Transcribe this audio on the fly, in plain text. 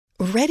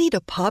Ready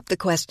to pop the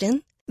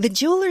question? The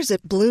jewelers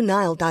at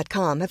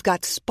BlueNile.com have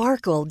got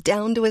sparkle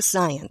down to a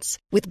science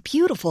with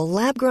beautiful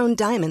lab-grown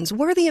diamonds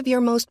worthy of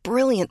your most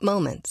brilliant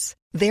moments.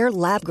 Their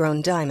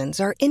lab-grown diamonds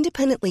are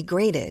independently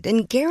graded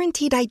and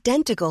guaranteed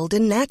identical to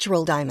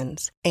natural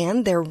diamonds,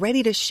 and they're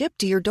ready to ship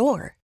to your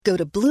door. Go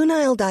to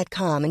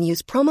BlueNile.com and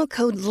use promo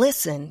code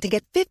LISTEN to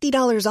get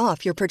 $50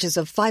 off your purchase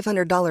of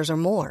 $500 or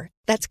more.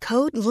 That's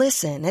code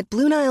LISTEN at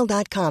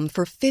BlueNile.com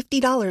for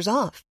 $50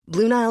 off.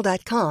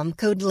 BlueNile.com,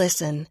 code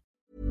LISTEN.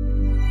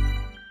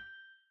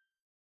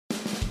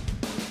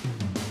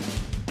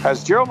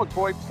 Has Gerald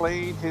McCoy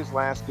played his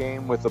last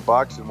game with the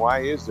Bucs, and why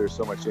is there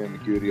so much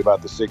ambiguity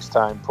about the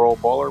six-time Pro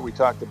Bowler? We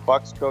talked to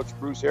Bucs coach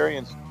Bruce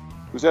Arians,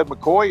 who said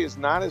McCoy is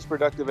not as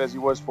productive as he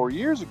was 4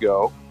 years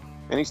ago,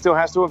 and he still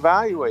has to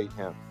evaluate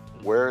him.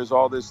 Where is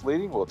all this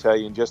leading? We'll tell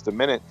you in just a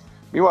minute.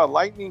 Meanwhile,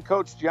 Lightning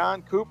coach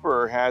John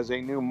Cooper has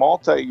a new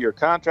multi-year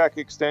contract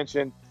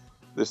extension.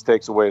 This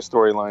takes away a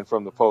storyline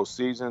from the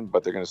postseason,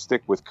 but they're going to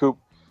stick with Coop,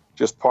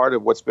 just part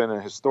of what's been a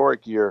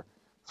historic year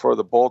for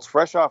the Bolts.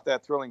 Fresh off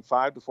that thrilling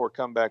 5-4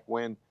 comeback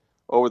win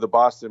over the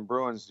Boston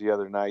Bruins the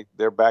other night,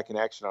 they're back in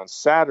action on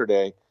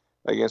Saturday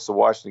against the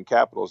Washington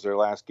Capitals, their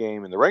last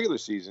game in the regular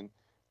season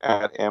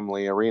at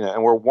Amalie Arena.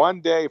 And we're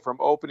one day from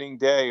opening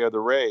day of the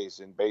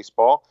Rays in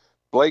baseball.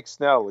 Blake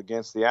Snell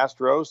against the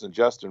Astros and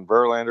Justin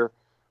Verlander.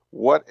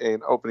 What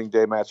an opening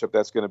day matchup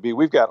that's going to be.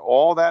 We've got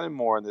all that and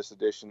more in this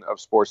edition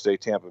of Sports Day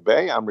Tampa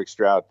Bay. I'm Rick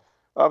Stroud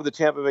of the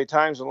Tampa Bay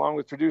Times, along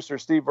with producer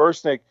Steve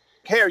Versnick.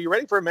 Hey, are you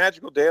ready for a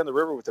magical day on the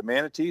river with the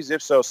manatees?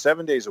 If so,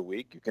 7 days a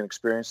week, you can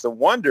experience the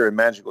wonder and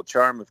magical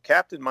charm of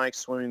Captain Mike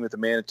swimming with the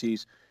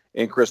manatees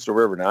in Crystal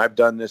River. Now, I've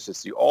done this.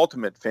 It's the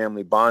ultimate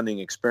family bonding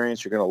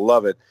experience. You're going to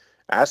love it.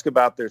 Ask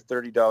about their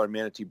 $30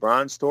 Manatee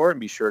Bronze Tour, and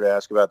be sure to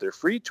ask about their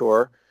free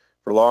tour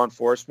for law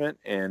enforcement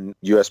and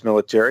U.S.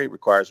 military. It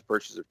requires a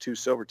purchase of 2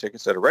 silver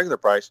tickets at a regular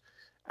price.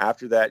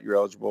 After that, you're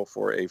eligible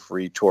for a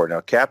free tour.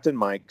 Now, Captain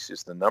Mike's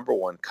is the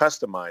 #1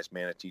 customized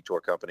manatee tour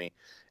company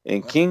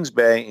in Kings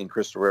Bay in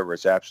Crystal River.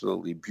 It's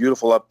absolutely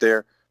beautiful up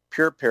there.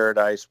 Pure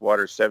paradise.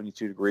 Water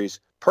 72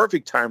 degrees.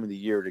 Perfect time of the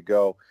year to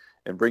go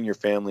and bring your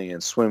family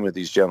and swim with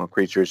these gentle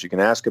creatures. You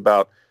can ask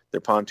about their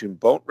pontoon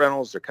boat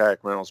rentals, their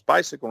kayak rentals,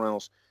 bicycle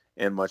rentals,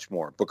 and much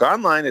more. Book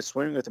online at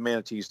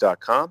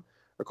swimmingwiththemanatees.com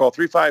or call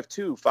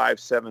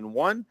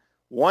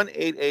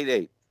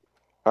 352-571-1888.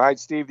 All right,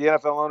 Steve, the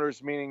NFL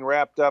owners meeting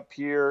wrapped up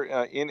here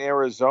in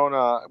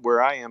Arizona,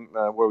 where I am,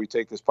 where we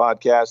take this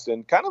podcast,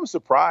 and kind of a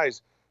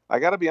surprise. I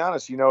got to be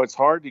honest, it's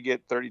hard to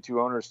get 32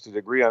 owners to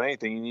agree on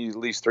anything. You need at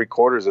least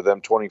 3/4 of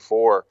them,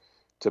 24,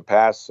 to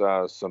pass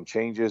some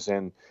changes.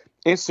 And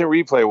instant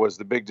replay was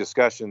the big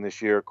discussion this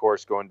year, of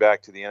course, going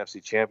back to the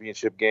NFC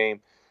Championship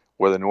game,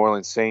 where the New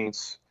Orleans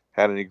Saints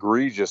had an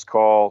egregious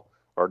call,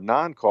 or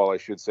non-call, I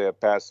should say, of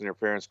pass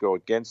interference go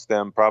against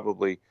them,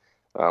 probably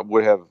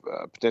would have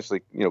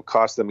potentially,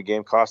 cost them a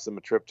game, cost them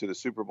a trip to the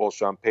Super Bowl.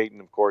 Sean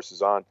Payton, of course,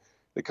 is on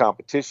the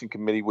competition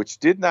committee, which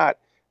did not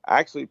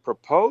actually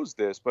propose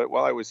this. But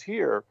while I was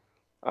here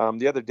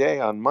the other day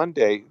on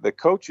Monday, the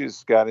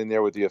coaches got in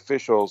there with the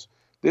officials.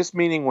 This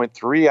meeting went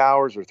 3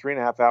 hours or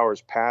 3.5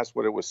 hours past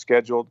what it was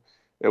scheduled.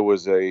 It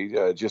was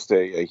just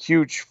a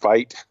huge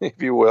fight,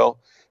 if you will.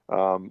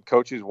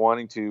 Coaches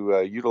wanting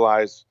to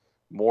utilize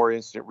more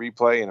instant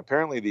replay. And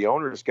apparently the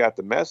owners got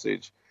the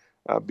message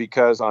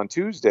because on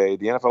Tuesday,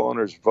 the NFL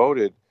owners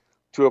voted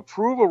to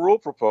approve a rule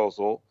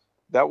proposal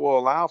that will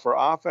allow for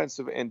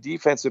offensive and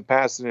defensive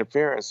pass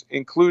interference,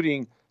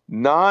 including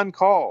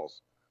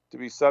non-calls, to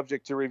be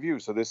subject to review.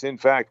 So this, in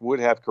fact, would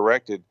have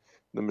corrected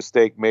the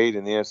mistake made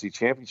in the NFC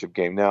Championship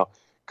game. Now,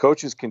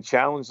 coaches can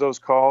challenge those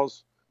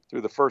calls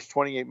through the first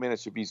 28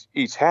 minutes of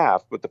each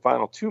half, but the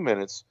final 2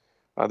 minutes,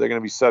 they're going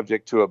to be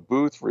subject to a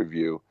booth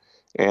review.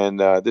 And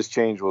this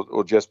change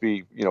will just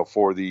be,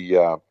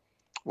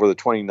 for the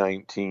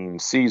 2019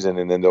 season,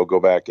 and then they'll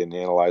go back and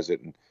analyze it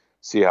and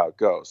see how it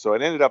goes. So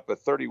it ended up a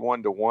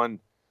 31-1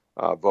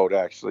 vote,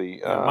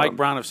 actually. Yeah, Mike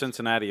Brown of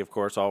Cincinnati, of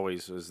course,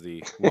 always is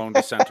the lone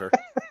dissenter.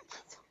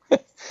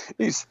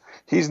 He's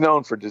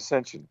known for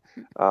dissension.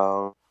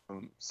 So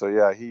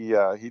yeah, he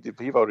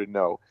voted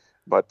no.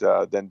 But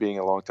then being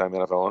a longtime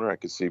NFL owner, I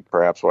could see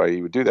perhaps why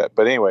he would do that.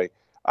 But anyway,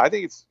 I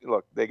think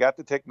they got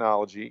the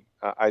technology.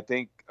 I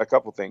think a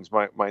couple things.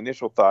 My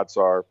initial thoughts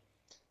are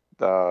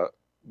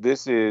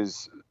this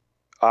is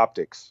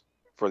optics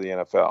for the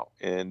NFL,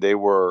 and they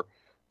were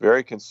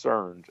very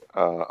concerned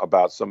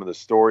about some of the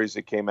stories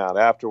that came out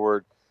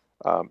afterward.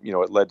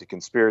 It led to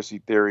conspiracy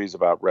theories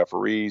about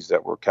referees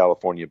that were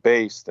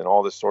California-based and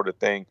all this sort of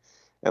thing.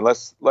 And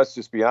let's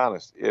just be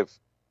honest, if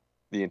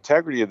the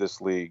integrity of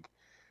this league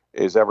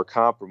is ever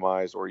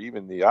compromised, or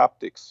even the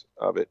optics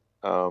of it,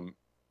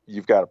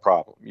 you've got a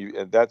problem.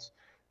 And that's,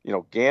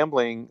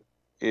 gambling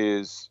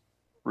is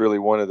really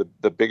one of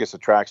the biggest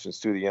attractions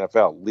to the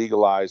NFL,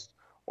 legalized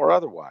or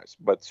otherwise.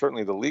 But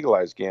certainly the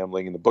legalized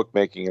gambling and the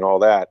bookmaking and all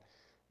that,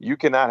 you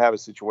cannot have a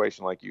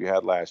situation like you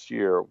had last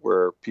year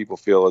where people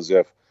feel as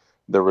if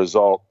the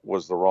result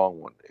was the wrong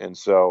one. And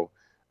so,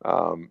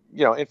 and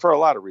for a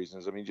lot of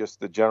reasons, just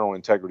the general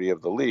integrity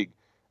of the league.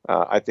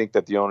 I think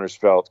that the owners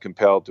felt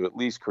compelled to at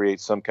least create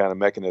some kind of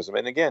mechanism.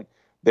 And again,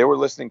 they were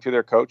listening to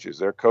their coaches.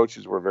 Their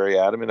coaches were very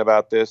adamant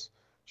about this.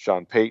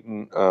 Sean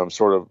Payton,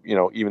 sort of,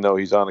 even though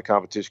he's on the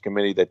competition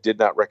committee that did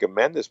not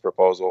recommend this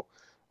proposal,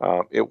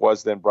 it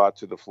was then brought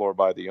to the floor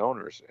by the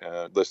owners,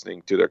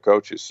 listening to their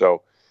coaches.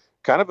 So,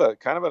 kind of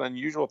an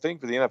unusual thing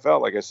for the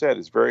NFL. Like I said,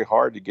 it's very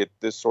hard to get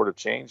this sort of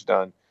change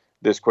done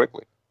this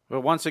quickly.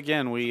 Well, once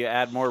again, we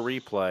add more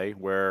replay.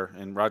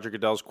 And Roger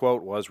Goodell's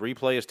quote was,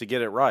 "Replay is to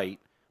get it right,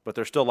 but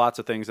there's still lots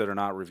of things that are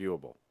not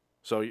reviewable."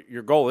 So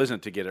your goal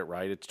isn't to get it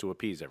right; it's to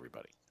appease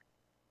everybody.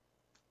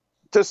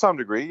 To some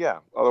degree, yeah.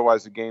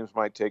 Otherwise, the games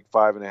might take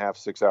 5.5,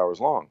 6 hours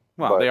long.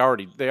 Well, they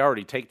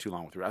already take too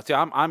long with replay. See,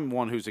 I'm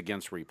one who's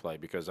against replay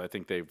because I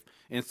think they've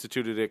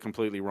instituted it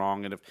completely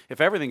wrong. And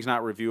if everything's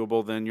not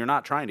reviewable, then you're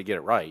not trying to get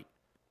it right.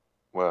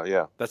 Well,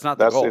 yeah, that's not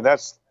the goal.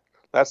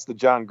 That's the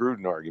John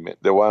Gruden argument.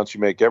 That why don't you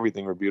make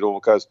everything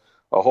reviewable? Because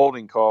a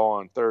holding call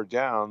on third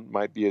down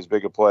might be as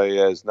big a play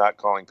as not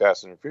calling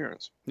pass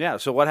interference. Yeah.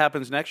 So what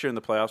happens next year in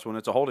the playoffs when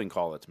it's a holding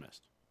call that's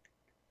missed?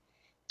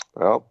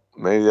 Well,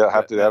 maybe I'll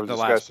have to have a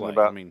discussion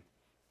about.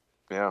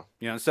 Yeah.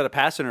 Instead of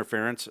pass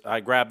interference,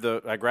 I grab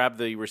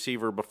the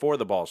receiver before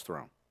the ball's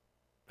thrown.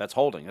 That's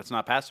holding. That's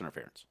not pass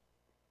interference.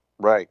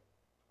 Right.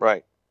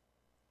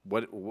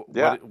 What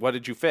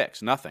did you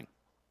fix? Nothing.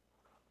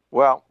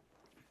 Well,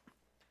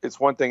 it's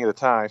one thing at a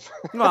time.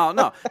 Well,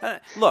 no.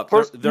 Look,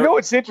 first,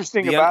 what's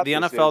interesting about the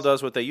NFL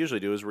does what they usually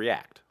do is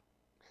react.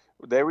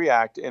 They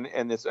react, and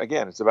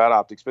it's about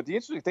optics. But the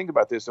interesting thing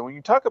about this, and when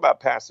you talk about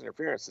pass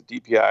interference, the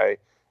DPI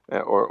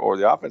or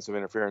the offensive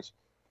interference,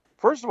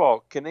 first of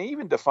all, can they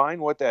even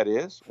define what that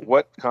is?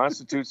 What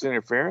constitutes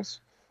interference?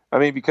 I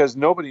mean, because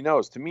nobody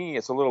knows. To me,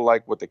 it's a little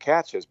like what the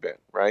catch has been,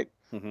 right?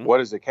 Mm-hmm. What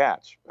is a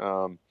catch?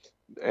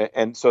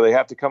 And so they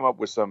have to come up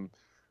with some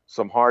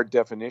hard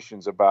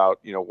definitions about,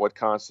 what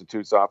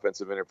constitutes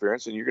offensive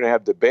interference. And you're going to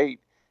have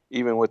debate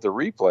even with the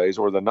replays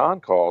or the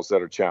non-calls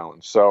that are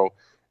challenged. So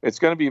it's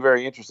going to be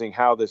very interesting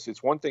how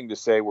it's one thing to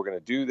say we're going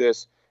to do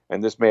this,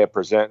 and this may have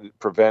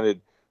prevented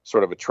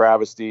sort of a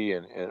travesty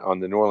and on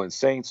the New Orleans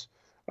Saints.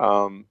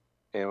 And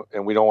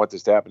we don't want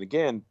this to happen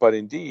again. But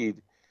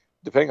indeed,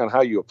 depending on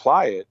how you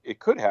apply it, it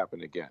could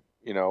happen again.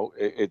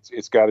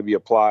 It's got to be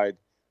applied.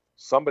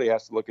 Somebody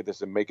has to look at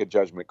this and make a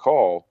judgment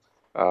call,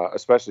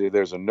 especially if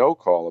there's a no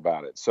call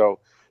about it. So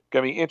it's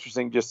going to be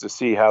interesting just to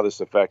see how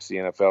this affects the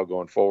NFL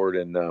going forward.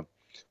 And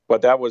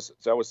but that was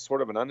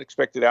sort of an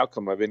unexpected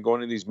outcome. I've been going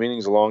to these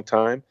meetings a long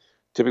time.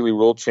 Typically,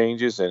 rule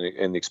changes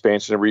and the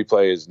expansion of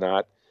replay is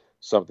not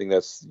something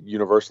that's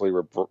universally,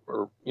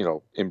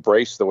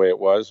 embraced the way it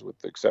was, with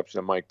the exception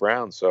of Mike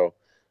Brown. So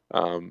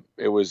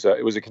it was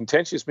a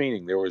contentious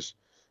meeting. There was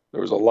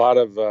a lot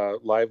of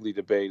lively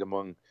debate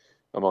among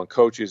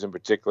coaches in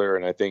particular,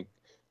 and I think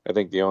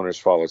the owners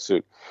followed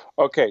suit.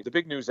 Okay, the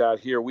big news out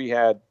here: we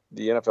had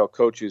the NFL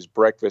coaches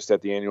breakfast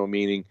at the annual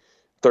meeting.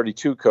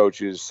 32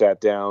 coaches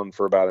sat down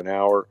for about an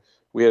hour.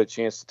 We had a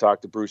chance to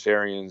talk to Bruce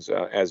Arians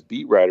as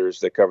beat writers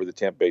that cover the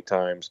Tampa Bay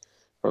Times.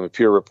 From the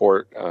Pure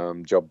Report,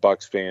 Joe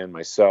Bucks fan,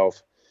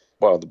 myself,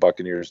 the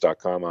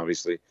Buccaneers.com,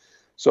 obviously.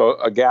 So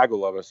a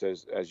gaggle of us,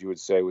 as you would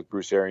say, with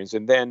Bruce Arians,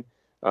 and then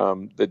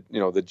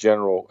the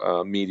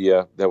general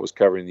media that was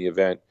covering the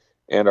event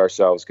and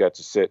ourselves got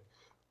to sit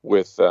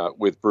with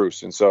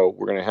Bruce. And so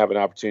we're going to have an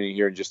opportunity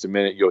here in just a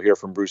minute. You'll hear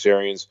from Bruce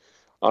Arians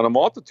on a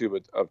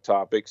multitude of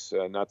topics,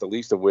 not the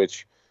least of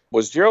which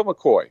was Gerald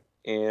McCoy.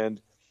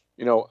 And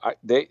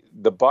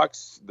the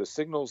Bucks, the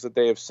signals that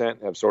they have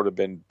sent have sort of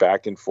been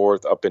back and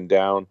forth, up and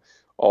down,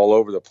 all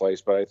over the place.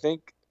 But I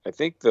think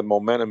the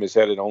momentum is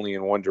headed only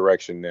in one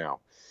direction now.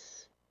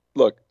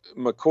 Look,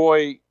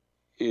 McCoy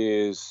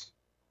is,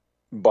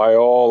 by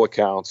all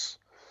accounts,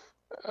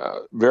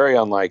 very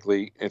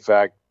unlikely. In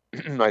fact,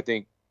 I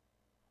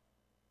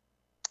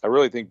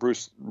really think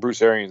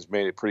Bruce Arians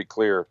made it pretty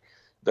clear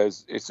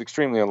that it's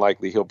extremely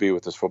unlikely he'll be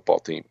with this football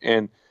team.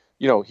 And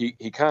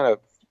he kind of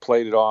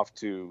played it off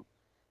to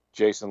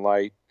Jason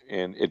Light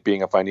and it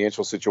being a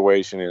financial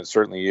situation, and it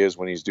certainly is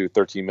when he's due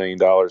 $13 million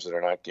that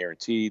are not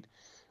guaranteed.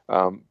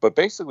 But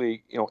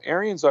basically,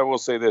 Arians, I will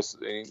say this,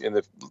 in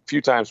the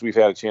few times we've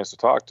had a chance to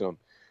talk to him,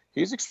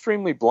 he's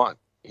extremely blunt.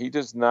 He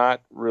does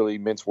not really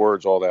mince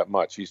words all that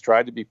much. He's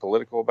tried to be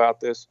political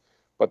about this,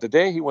 but the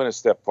day he went a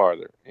step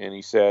farther and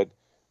he said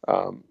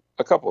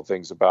a couple of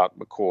things about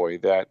McCoy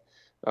that,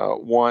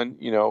 one,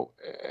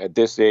 at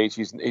this age,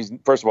 he's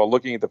first of all,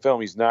 looking at the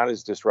film, he's not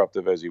as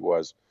disruptive as he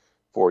was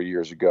 4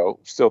 years ago.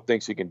 Still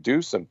thinks he can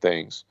do some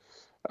things,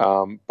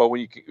 but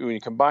when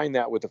you combine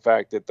that with the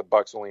fact that the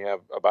Bucs only have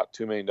about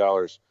 $2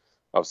 million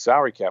of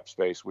salary cap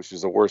space, which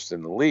is the worst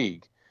in the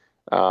league,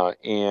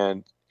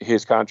 and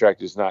his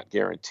contract is not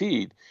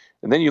guaranteed,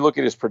 and then you look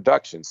at his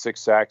production: 6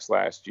 sacks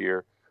last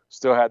year,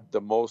 still had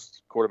the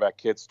most quarterback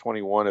hits,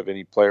 21 of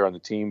any player on the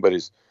team, but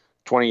his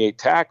 28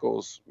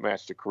 tackles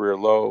matched a career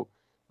low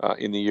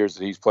in the years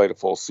that he's played a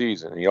full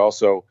season. And he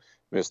also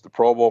missed the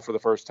Pro Bowl for the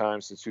first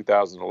time since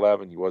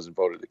 2011. He wasn't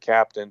voted the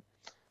captain.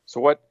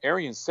 So what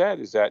Arians said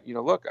is that,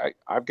 look,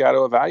 I've got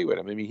to evaluate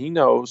him. I mean, he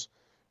knows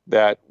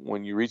that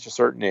when you reach a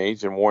certain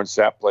age, and Warren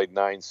Sapp played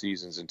 9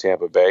 seasons in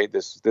Tampa Bay,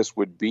 this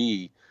would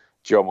be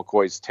Joe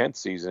McCoy's 10th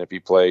season if he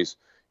plays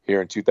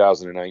here in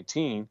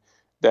 2019,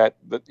 that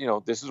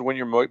this is when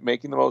you're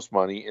making the most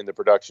money and the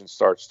production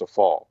starts to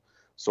fall.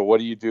 So what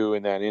do you do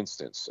in that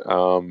instance?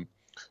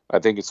 I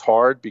think it's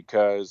hard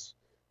because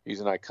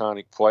he's an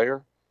iconic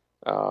player.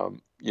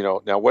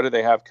 Now what do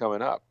they have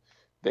coming up?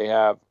 They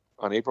have,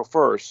 on April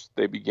 1st,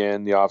 they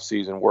begin the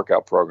off-season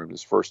workout program.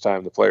 This first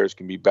time the players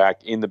can be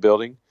back in the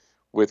building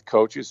with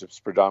coaches. It's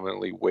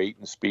predominantly weight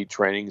and speed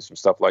training and some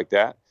stuff like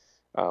that.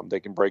 They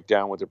can break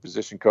down with their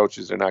position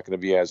coaches. They're not going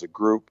to be as a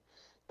group.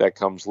 That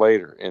comes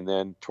later. And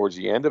then towards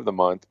the end of the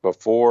month,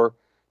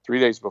 3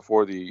 days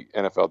before the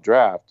NFL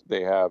draft,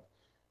 they have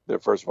their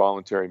first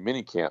voluntary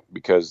mini camp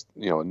because,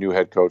 a new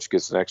head coach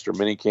gets an extra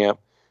mini camp.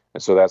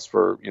 And so that's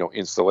for,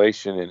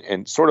 installation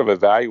and sort of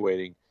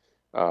evaluating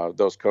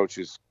those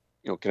coaches,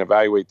 can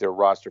evaluate their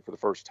roster for the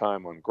first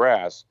time on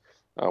grass,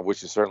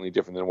 which is certainly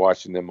different than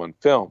watching them on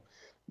film.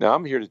 Now,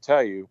 I'm here to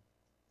tell you,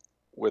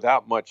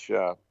 without much,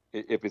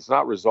 if it's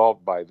not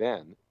resolved by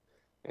then,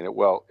 and it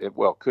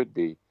well could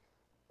be,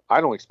 I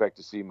don't expect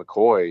to see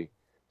McCoy,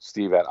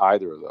 Steve, at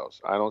either of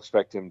those. I don't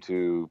expect him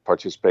to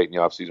participate in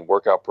the offseason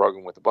workout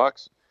program with the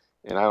Bucs,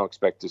 and I don't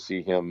expect to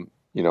see him,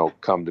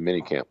 come to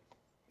minicamp.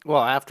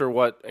 Well, after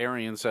what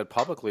Arians said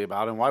publicly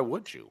about him, why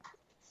would you?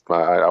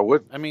 I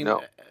would. I mean,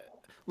 no.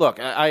 Look,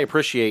 I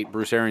appreciate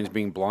Bruce Arians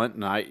being blunt,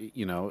 and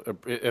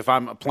if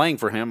I'm playing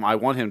for him, I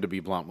want him to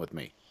be blunt with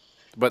me.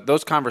 But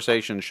those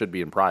conversations should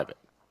be in private.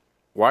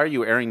 Why are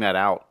you airing that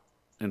out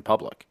in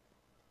public?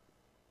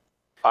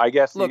 I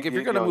guess. Look, if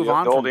you're going to move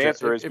on, the old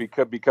answer is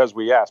because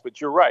we asked. But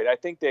you're right. I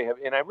think they have,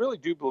 and I really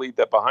do believe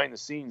that behind the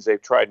scenes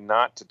they've tried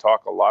not to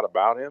talk a lot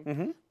about him.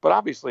 Mm-hmm. But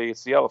obviously,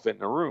 it's the elephant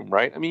in the room,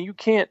 right? I mean, you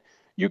can't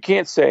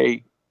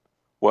say,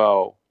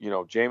 well,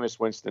 Jameis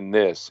Winston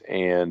this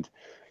and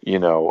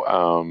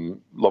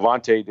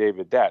Levante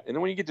David that, and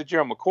then when you get to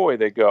Gerald McCoy,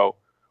 they go,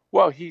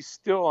 well, he's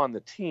still on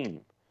the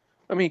team.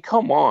 I mean,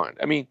 come on.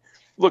 I mean,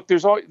 look,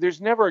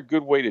 there's never a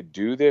good way to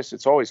do this.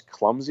 It's always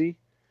clumsy.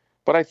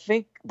 But I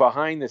think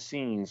behind the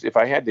scenes, if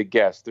I had to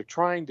guess, they're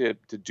trying to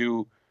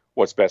do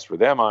what's best for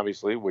them,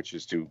 obviously, which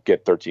is to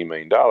get $13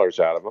 million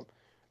out of him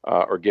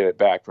or get it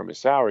back from his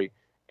salary.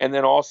 And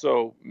then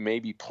also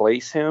maybe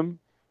place him,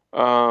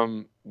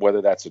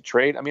 whether that's a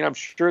trade. I mean, I'm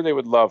sure they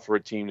would love for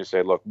a team to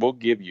say, look, we'll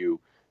give you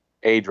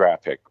a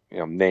draft pick,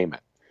 name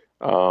it,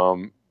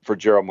 for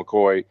Gerald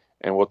McCoy,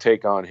 and we'll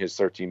take on his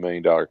 $13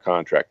 million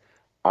contract.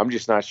 I'm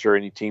just not sure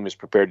any team is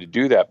prepared to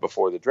do that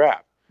before the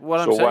draft. What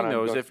I'm saying,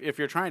 though, is if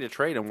you're trying to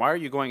trade him, why are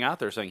you going out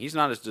there saying he's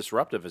not as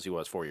disruptive as he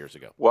was 4 years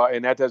ago? Well,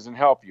 and that doesn't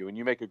help you, and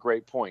you make a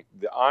great point.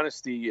 The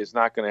honesty is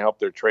not going to help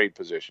their trade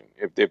position.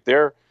 If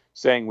they're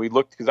saying we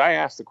looked, because I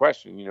asked the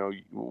question,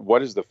 what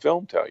does the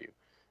film tell you?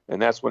 And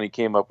that's when he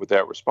came up with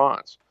that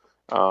response.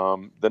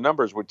 The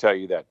numbers would tell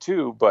you that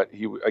too, but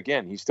he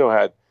still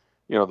had,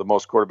 the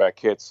most quarterback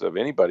hits of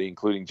anybody,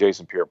 including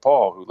Jason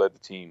Pierre-Paul, who led the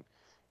team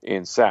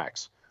in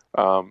sacks.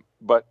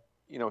 But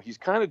he's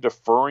kind of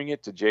deferring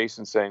it to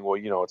Jason, saying,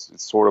 well,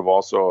 it's sort of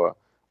also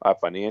a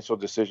financial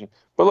decision.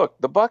 But look,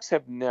 the Bucs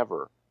have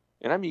never,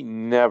 and I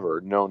mean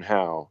never, known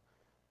how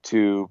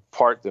to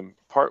part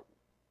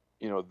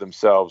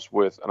themselves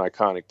with an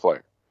iconic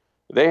player.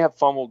 They have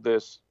fumbled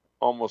this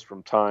almost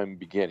from time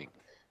beginning.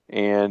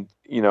 And,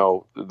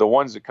 the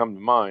ones that come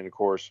to mind, of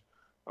course,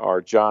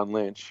 are John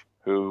Lynch,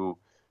 who,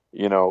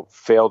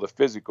 failed a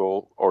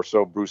physical, or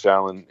so Bruce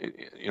Allen,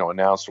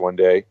 announced one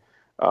day.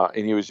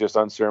 And he was just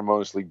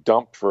unceremoniously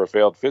dumped for a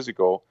failed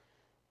physical.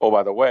 Oh,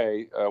 by the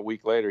way, a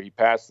week later, he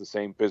passed the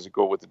same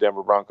physical with the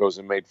Denver Broncos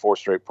and made 4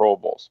 straight Pro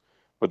Bowls.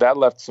 But that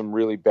left some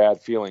really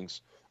bad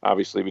feelings,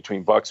 obviously,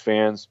 between Bucs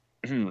fans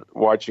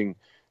watching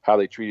how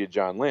they treated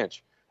John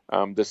Lynch.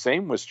 The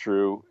same was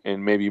true,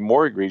 and maybe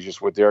more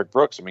egregious, with Derek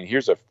Brooks. I mean,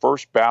 here's a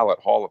first ballot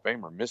Hall of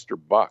Famer, Mr.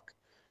 Buck,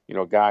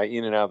 guy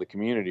in and out of the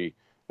community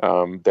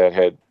that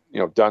had,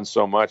 done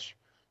so much.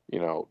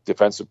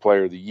 Defensive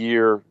Player of the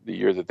year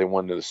that they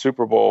won to the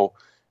Super Bowl.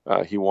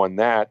 He won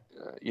that,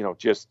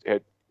 just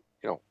had,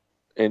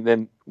 and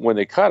then when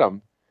they cut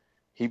him,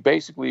 he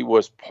basically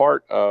was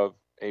part of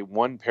a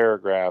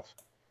 1-paragraph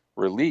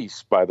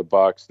release by the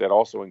Bucs that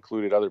also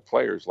included other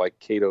players like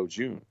Cato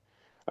June.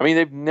 I mean,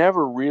 they've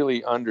never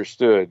really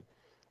understood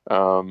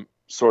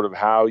sort of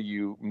how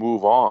you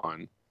move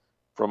on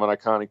from an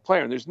iconic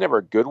player. And there's never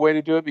a good way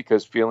to do it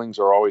because feelings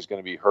are always going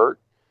to be hurt,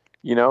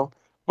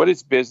 But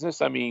it's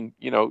business. I mean,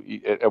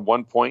 at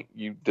one point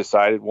you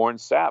decided Warren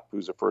Sapp,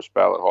 who's a first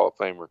ballot Hall of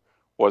Famer,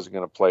 wasn't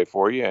going to play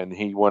for you. And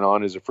he went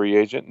on as a free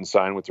agent and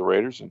signed with the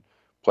Raiders and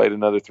played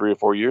another 3 or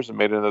 4 years and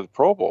made another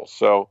Pro Bowl.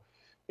 So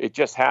it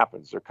just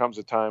happens. There comes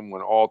a time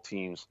when all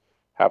teams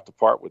have to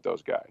part with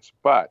those guys.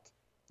 But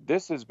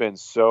this has been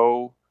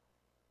so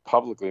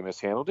publicly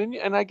mishandled.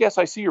 And I guess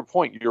I see your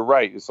point. You're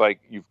right. It's like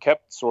you've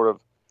kept sort of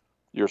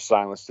your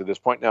silence to this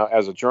point. Now,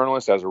 as a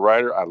journalist, as a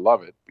writer, I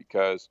love it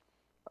because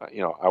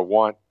I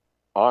want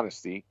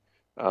honesty.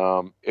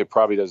 It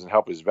probably doesn't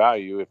help his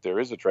value if there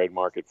is a trade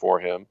market for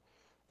him.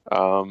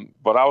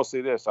 But I will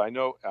say this: I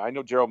know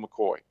Gerald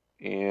McCoy,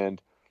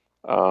 and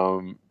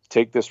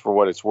take this for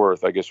what it's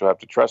worth. I guess you'll have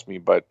to trust me,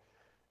 but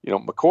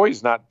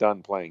McCoy's not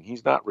done playing.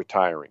 He's not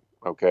retiring.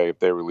 Okay, if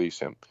they release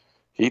him,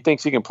 he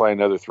thinks he can play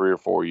another 3 or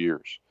 4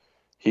 years.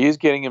 He is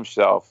getting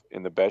himself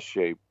in the best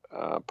shape,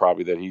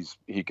 probably that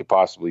he could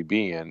possibly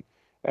be in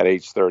at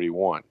age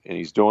 31, and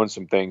he's doing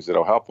some things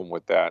that'll help him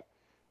with that.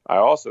 I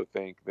also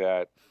think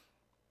that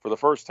for the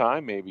first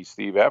time, maybe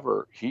Steve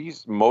ever,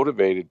 he's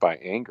motivated by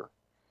anger.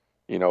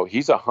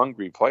 He's a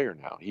hungry player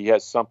now. He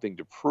has something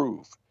to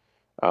prove.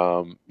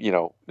 Now,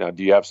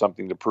 do you have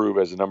something to prove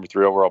as a number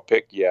 3 overall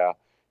pick? Yeah,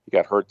 he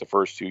got hurt the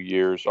first 2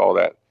 years, all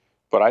that.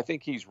 But I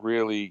think he's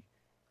really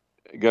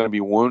going to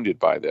be wounded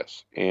by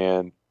this,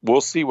 and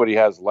we'll see what he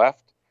has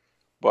left.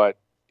 But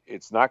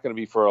it's not going to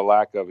be for a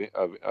lack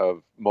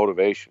of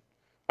motivation.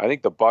 I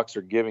think the Bucs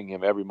are giving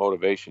him every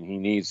motivation he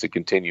needs to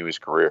continue his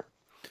career.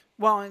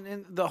 Well,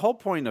 and the whole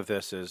point of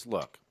this is,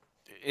 look,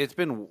 it's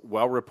been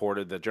well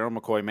reported that Gerald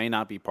McCoy may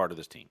not be part of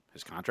this team.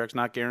 His contract's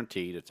not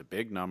guaranteed. It's a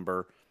big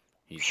number.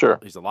 He's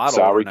a lot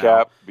salary older now.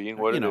 Cap being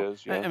what it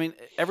is. Yeah. I mean,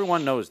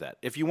 everyone knows that.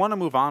 If you want to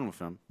move on with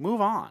him,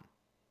 move on.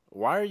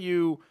 Why are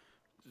you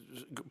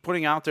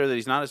putting out there that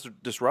he's not as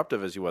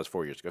disruptive as he was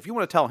 4 years ago? If you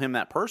want to tell him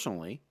that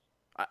personally,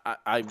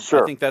 I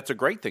think that's a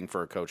great thing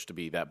for a coach to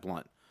be that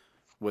blunt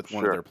with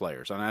one of their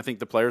players. And I think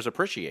the players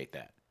appreciate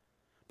that.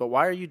 But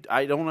why are you –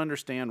 I don't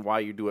understand why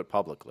you do it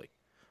publicly.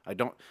 I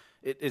don't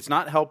 – it's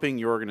not helping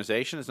your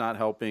organization. It's not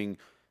helping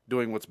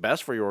doing what's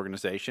best for your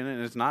organization,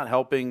 and it's not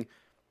helping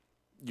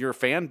your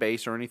fan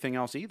base or anything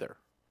else either.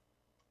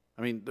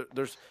 I mean,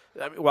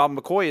 while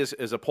McCoy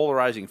is a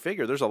polarizing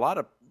figure, there's a lot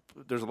of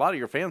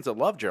your fans that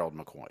love Gerald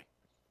McCoy.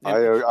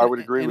 And, I would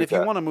agree with that.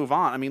 And if you want to move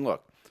on, I mean,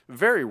 look,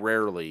 very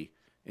rarely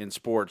in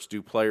sports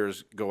do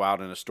players go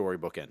out in a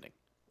storybook ending.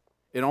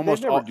 It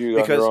almost they never do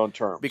on their own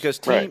terms. Because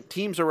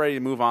teams are ready to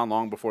move on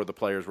long before the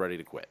player's ready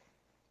to quit.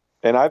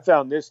 And I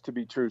found this to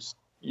be true.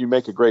 You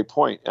make a great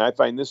point, and I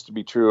find this to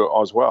be true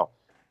as well.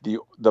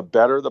 The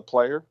better the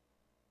player,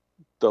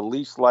 the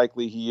least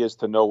likely he is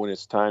to know when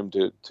it's time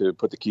to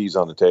put the keys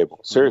on the table.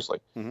 Seriously.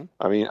 Mm-hmm.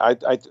 I mean,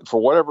 I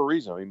for whatever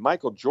reason,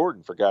 Michael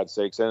Jordan, for God's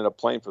sakes, ended up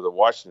playing for the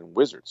Washington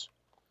Wizards.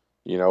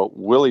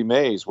 Willie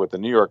Mays with the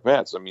New York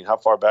Mets. I mean, how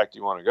far back do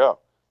you want to go?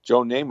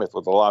 Joe Namath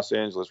with the Los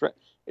Angeles Rams.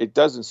 It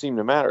doesn't seem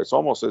to matter. It's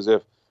almost as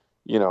if,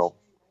 the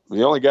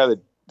only guy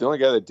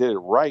that did it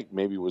right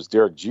maybe was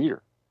Derek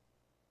Jeter,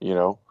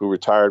 who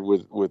retired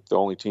with the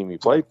only team he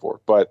played for.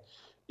 But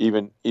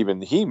even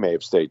he may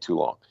have stayed too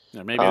long.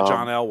 Yeah, maybe a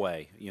John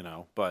Elway,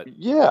 but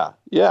yeah.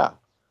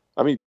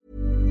 I mean,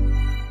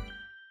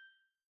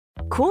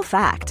 cool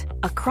fact: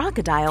 a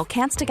crocodile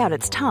can't stick out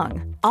its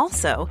tongue.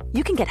 Also,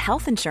 you can get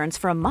health insurance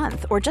for a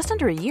month or just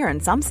under a year in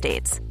some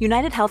states.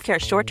 United Healthcare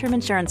short-term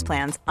insurance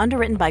plans,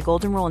 underwritten by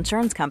Golden Rule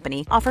Insurance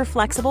Company, offer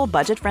flexible,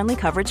 budget-friendly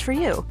coverage for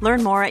you.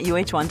 Learn more at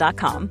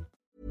UH1.com.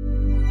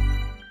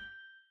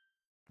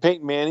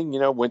 Peyton Manning,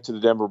 went to the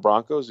Denver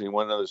Broncos and he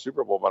won another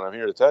Super Bowl. But I'm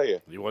here to tell you,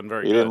 he wasn't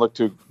very good.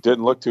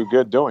 Didn't look too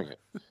good doing it.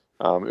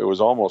 It was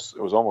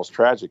almost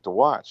tragic to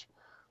watch.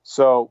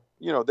 So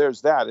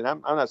there's that. And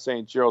I'm not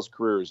saying Gerald's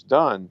career is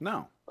done.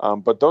 No.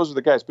 But those are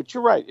the guys. But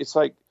you're right. It's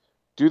like,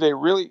 do they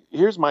really?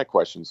 Here's my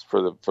questions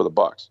for the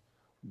Bucs.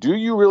 Do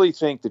you really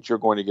think that you're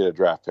going to get a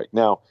draft pick?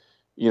 Now,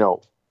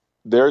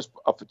 there's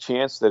a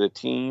chance that a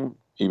team,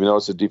 even though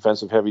it's a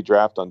defensive heavy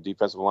draft on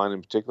defensive line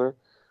in particular,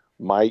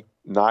 might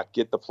not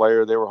get the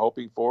player they were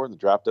hoping for, and the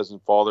draft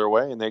doesn't fall their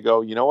way, and they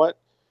go, you know what?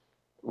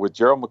 With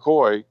Gerald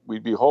McCoy,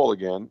 we'd be whole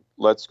again.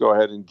 Let's go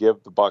ahead and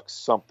give the Bucs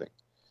something.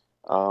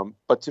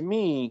 But to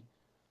me,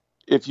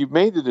 if you've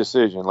made the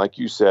decision, like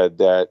you said,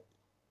 that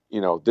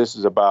this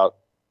is about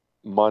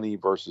money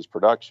versus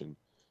production,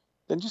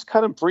 then just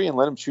cut him free and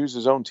let him choose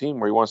his own team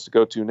where he wants to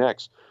go to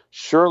next.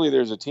 Surely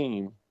there's a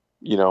team,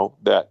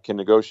 that can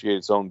negotiate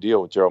its own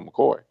deal with Gerald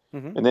McCoy.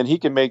 Mm-hmm. And then he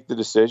can make the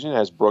decision,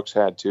 as Brooks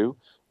had to,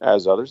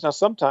 as others. Now,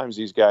 sometimes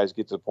these guys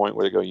get to the point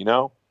where they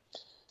go,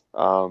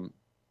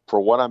 for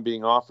what I'm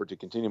being offered to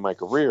continue my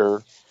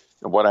career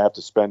and what I have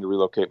to spend to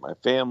relocate my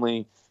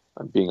family,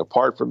 I'm being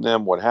apart from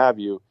them, what have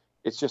you,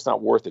 it's just not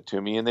worth it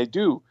to me. And they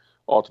do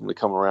ultimately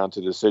come around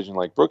to the decision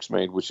like Brooks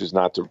made, which is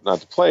not to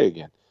play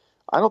again.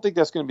 I don't think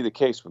that's going to be the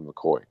case with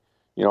McCoy.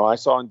 I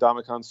saw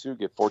Ndamukong Suh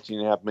get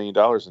 $14.5 million,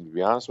 and to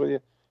be honest with you,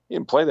 he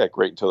didn't play that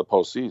great until the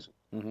postseason.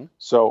 Mm-hmm.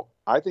 So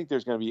I think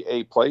there's going to be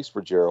a place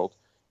for Gerald,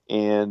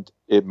 and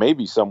it may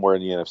be somewhere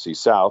in the NFC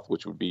South,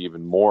 which would be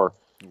even more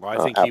Well,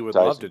 I think he would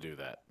love to do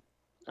that.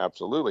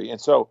 Absolutely.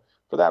 And so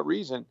for that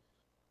reason,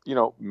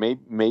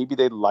 maybe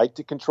they'd like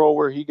to control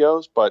where he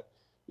goes, but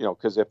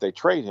because if they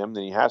trade him,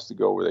 then he has to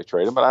go where they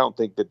trade him. But I don't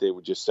think that they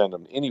would just send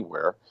him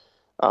anywhere.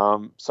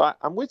 So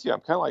I'm with you.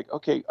 I'm kind of like,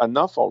 okay,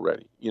 enough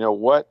already.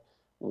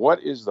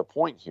 What is the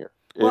point here?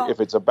 Well, if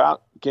it's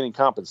about getting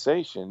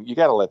compensation, you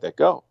got to let that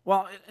go.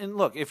 Well, and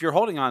look, if you're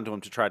holding on to him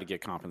to try to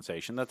get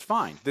compensation, that's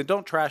fine. Then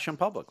don't trash him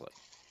publicly.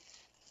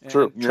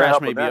 True. Trash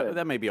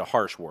that may be a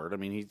harsh word. I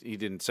mean, he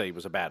didn't say he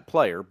was a bad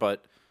player,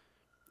 but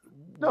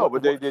No,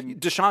 but they didn't.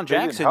 Deshaun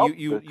Jackson, help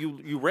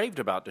you raved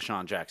about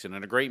Deshaun Jackson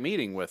in a great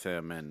meeting with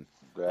him, and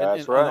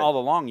that's right. And all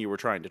along you were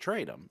trying to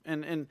trade him,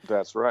 and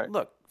that's right.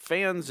 Look,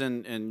 fans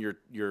and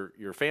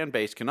your fan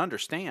base can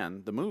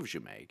understand the moves you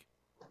make,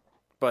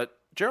 but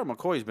Gerald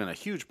McCoy has been a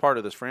huge part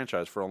of this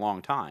franchise for a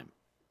long time.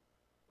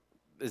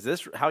 Is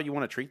this how you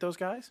want to treat those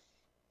guys?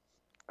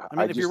 I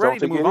mean, if you're ready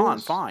to move on,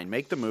 fine,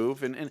 make the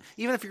move. And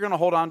even if you're going to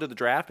hold on to the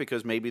draft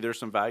because maybe there's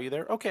some value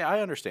there, okay,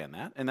 I understand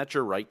that. And that's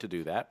your right to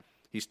do that.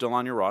 He's still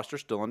on your roster,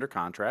 still under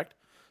contract,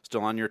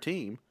 still on your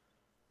team.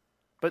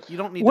 But you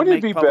don't need to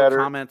make public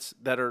comments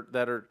that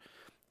are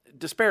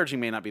disparaging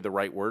may not be the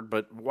right word,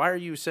 but why are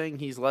you saying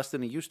he's less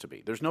than he used to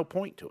be? There's no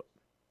point to it.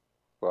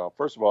 Well,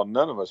 first of all,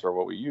 none of us are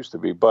what we used to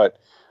be. But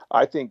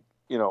I think,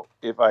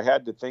 if I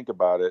had to think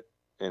about it,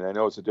 and I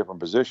know it's a different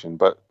position,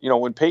 but,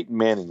 when Peyton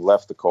Manning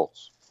left the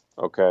Colts,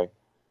 okay,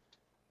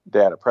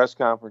 they had a press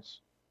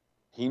conference.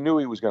 He knew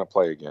he was going to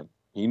play again.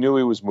 He knew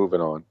he was moving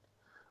on,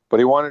 but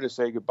he wanted to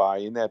say goodbye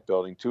in that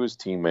building to his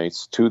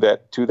teammates, to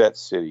that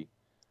city,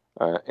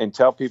 and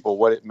tell people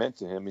what it meant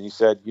to him. And he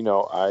said,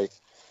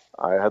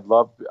 I've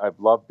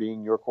loved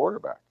being your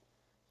quarterback.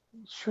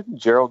 Shouldn't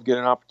Gerald get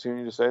an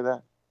opportunity to say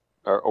that,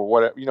 or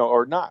whatever,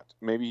 or not?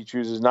 Maybe he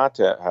chooses not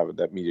to have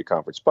that media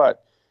conference,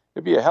 but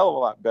it'd be a hell of a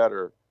lot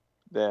better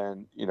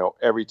than,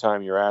 every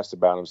time you're asked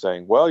about him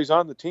saying, well, he's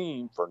on the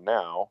team for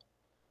now.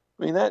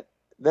 I mean, that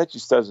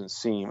just doesn't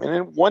seem. And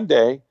then one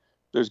day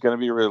there's going to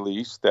be a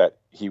release that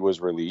he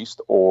was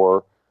released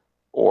or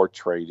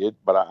traded,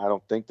 but I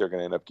don't think they're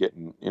going to end up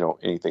getting,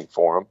 anything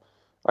for him.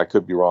 I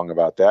could be wrong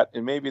about that.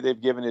 And maybe they've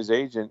given his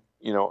agent,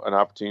 an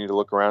opportunity to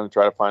look around and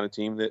try to find a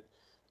team that,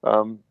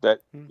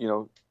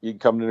 you can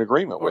come to an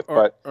agreement with.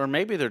 Or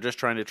maybe they're just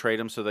trying to trade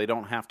him so they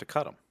don't have to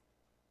cut him.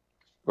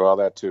 Well,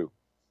 that too.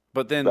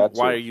 But then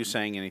why are you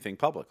saying anything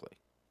publicly?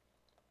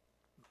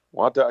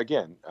 Well,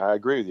 again, I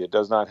agree with you. It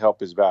does not help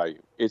his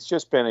value. It's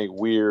just been a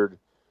weird,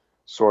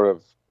 sort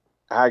of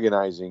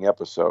agonizing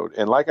episode.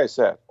 And like I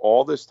said,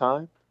 all this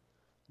time,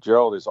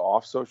 Gerald is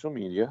off social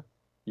media.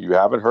 You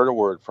haven't heard a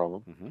word from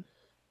him. Mm-hmm.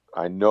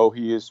 I know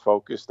he is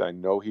focused. I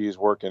know he is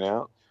working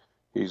out.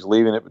 He's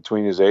leaving it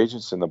between his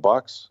agents and the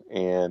Bucs.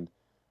 And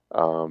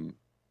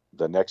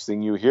the next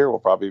thing you hear will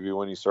probably be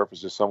when he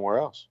surfaces somewhere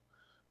else.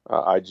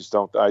 I just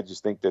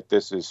think that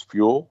this is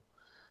fuel,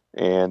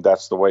 and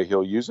that's the way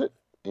he'll use it.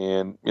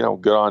 And,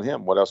 good on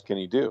him. What else can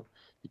he do?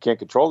 He can't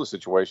control the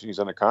situation. He's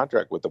under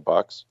contract with the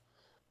Bucs.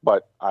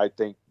 But I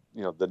think,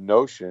 the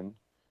notion,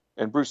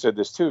 and Bruce said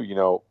this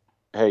too,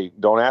 hey,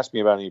 don't ask me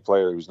about any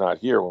player who's not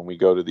here when we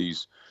go to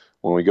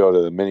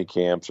the mini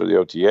camps or the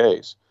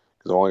OTAs,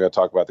 because I'm only going to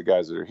talk about the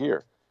guys that are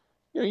here.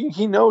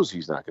 He knows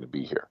he's not going to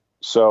be here.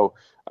 So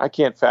I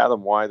can't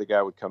fathom why the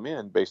guy would come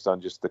in based on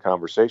just the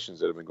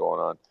conversations that have been going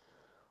on.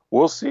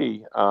 We'll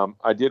see.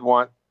 I did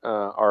want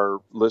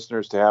our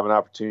listeners to have an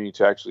opportunity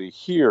to actually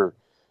hear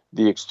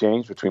the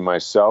exchange between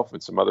myself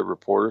and some other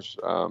reporters.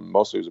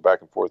 Mostly it was a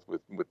back and forth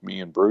with me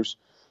and Bruce.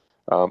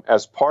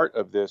 As part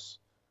of this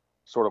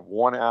sort of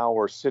 1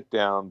 hour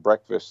sit-down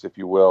breakfast, if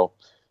you will,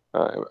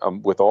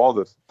 with all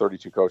the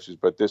 32 coaches,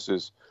 but this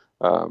is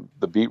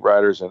the beat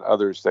writers and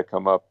others that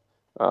come up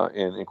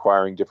in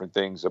inquiring different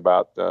things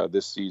about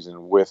this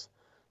season with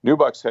new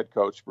Bucs head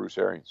coach Bruce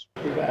Arians.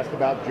 We've asked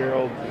about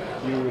Gerald,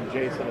 you and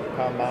Jason at the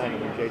Combine,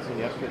 and Jason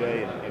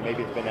yesterday, and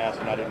maybe it's been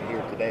asked and I didn't hear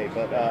it today,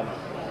 but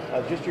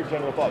just your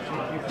general thoughts.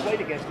 You've played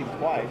against him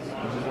twice.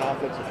 He's an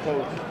offensive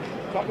coach.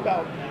 Talk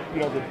about,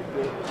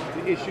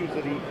 the issues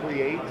that he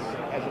creates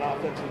as an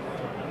offensive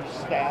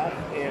staff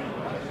and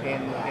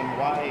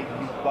why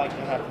you'd like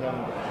to have him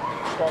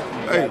start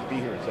when you guys be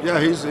here. Yeah,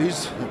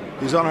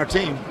 he's on our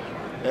team,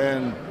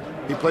 and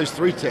he plays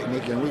 3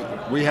 technique, and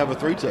we have a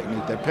 3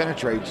 technique that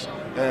penetrates,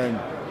 and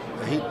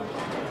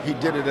he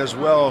did it as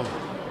well,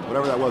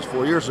 whatever that was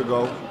 4 years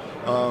ago.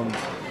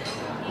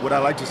 Would I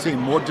like to see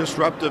more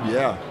disruptive?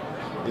 Yeah,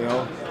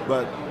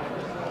 but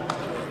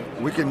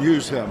we can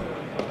use him.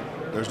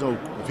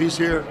 If he's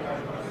here,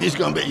 he's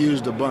going to be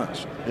used a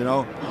bunch.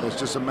 It's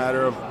just a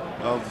matter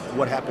of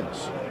what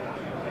happens.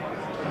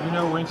 We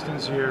know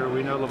Winston's here.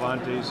 We know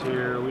Levante's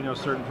here. We know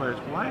certain players.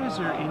 Why is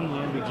there any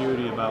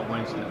ambiguity about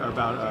Winston or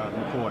about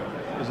McCoy?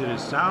 Is it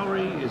his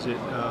salary? Is it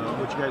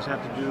what you guys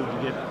have to do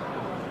to get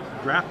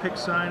draft pick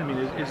signed? I mean,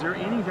 is there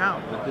any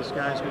doubt that this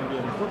guy's going to be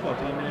on your football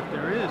team? And if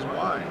there is,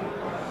 why?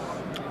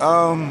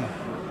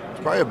 It's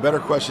probably a better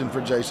question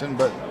for Jason,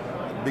 but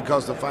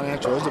because the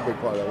financial is a big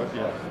part of it.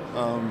 Yeah.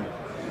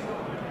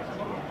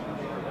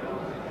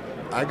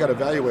 I got to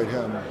evaluate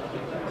him.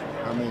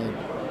 I mean,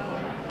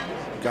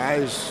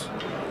 guys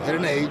at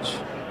an age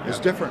is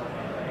different.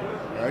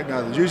 Right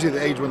now, it's usually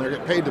the age when they're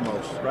getting paid the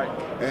most. Right.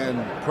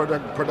 And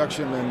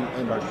production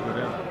and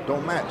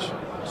don't match.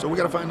 So we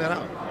got to find that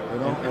out.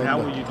 And how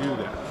will you do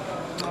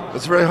that?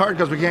 It's very hard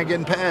because we can't get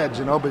in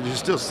pads, but you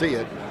still see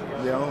it,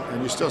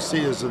 and you still see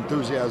his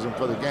enthusiasm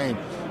for the game.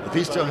 If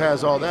he still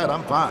has all that,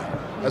 I'm fine.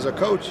 As a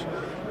coach,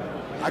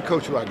 I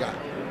coach who I got.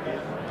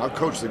 I'll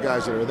coach the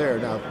guys that are there.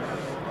 Now,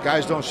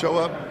 guys don't show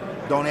up,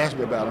 don't ask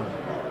me about them.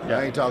 Yeah.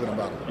 I ain't talking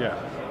about them. Yeah.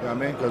 You know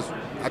what I mean? Because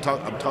I'm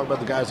talking about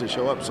the guys that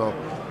show up. So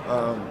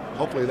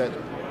hopefully that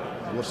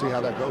we'll see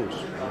how that goes.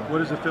 What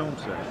does the film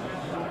say?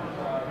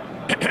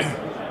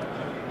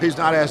 He's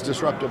not as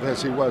disruptive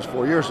as he was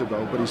 4 years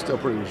ago, but he's still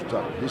pretty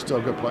disruptive. He's still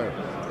a good player.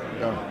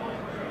 Yeah.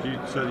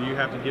 So do you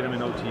have to get him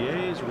in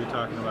OTAs? Are we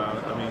talking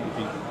about? I mean,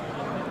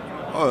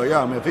 Oh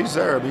yeah. I mean, if he's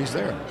there, he's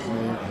there. I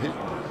mean,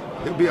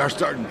 he'll be our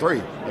starting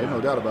three. There's no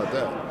doubt about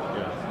that.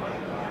 Yeah.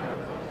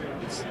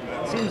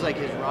 It seems like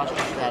his roster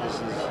status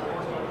is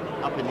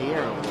up in the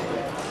air a little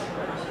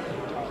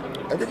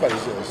bit.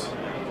 Everybody's is.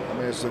 I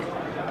mean,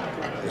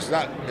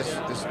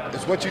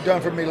 it's what you've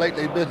done for me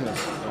lately,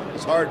 business.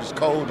 It's hard, it's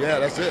cold, yeah,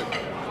 that's it.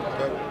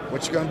 But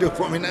what you gonna do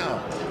for me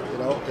now? You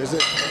know, is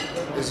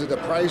it the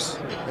price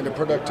and the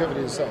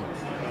productivity the same?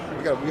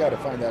 We got to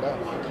find that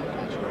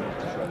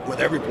out with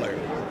every player.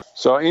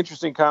 So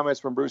interesting comments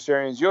from Bruce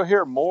Arians. You'll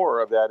hear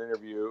more of that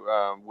interview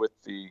with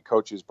the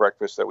coaches'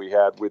 breakfast that we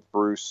had with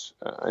Bruce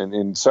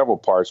in several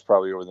parts,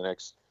 probably over the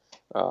next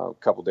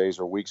couple days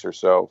or weeks or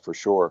so, for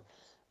sure.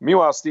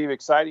 Meanwhile, Steve,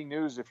 exciting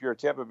news if you're a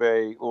Tampa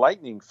Bay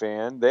Lightning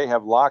fan. They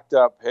have locked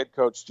up head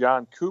coach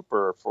John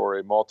Cooper for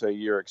a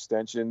multi-year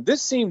extension.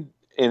 This seemed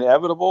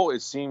inevitable.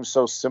 It seems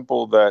so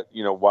simple that,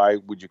 why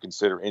would you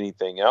consider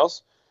anything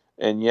else?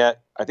 And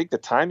yet, I think the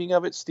timing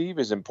of it, Steve,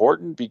 is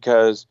important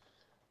because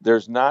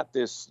there's not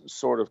this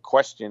sort of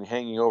question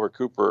hanging over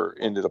Cooper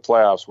into the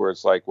playoffs where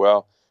it's like,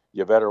 well,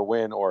 you better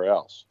win or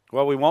else.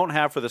 Well, we won't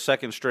have for the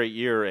second straight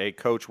year a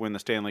coach win the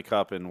Stanley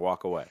Cup and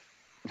walk away.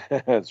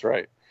 That's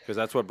right. Because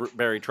that's what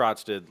Barry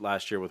Trotz did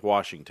last year with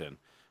Washington.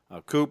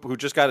 Coop, who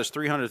just got his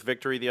 300th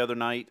victory the other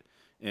night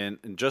in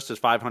just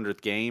his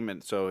 500th game,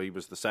 and so he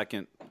was the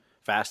second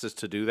fastest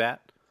to do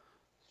that.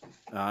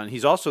 And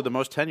he's also the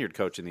most tenured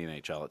coach in the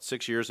NHL. It's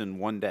 6 years in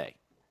 1 day.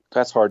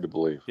 That's hard to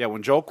believe. Yeah,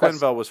 when Joel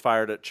Quenneville was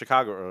fired at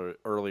Chicago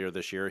earlier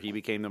this year, he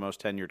became the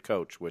most tenured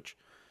coach, which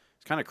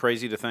is kind of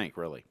crazy to think,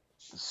 really.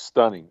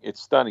 Stunning. It's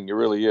stunning. It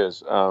really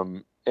is.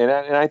 And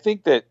I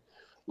think that,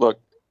 look,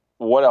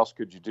 what else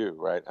could you do,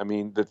 right? I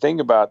mean, the thing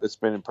that's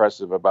been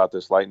impressive about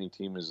this Lightning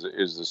team is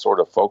the sort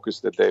of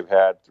focus that they've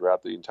had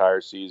throughout the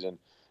entire season,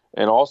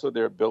 and also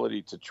their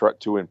ability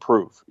to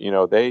improve.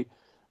 They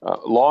a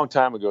long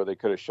time ago they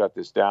could have shut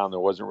this down. There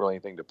wasn't really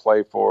anything to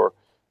play for.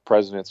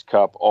 President's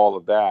Cup, all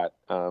of that.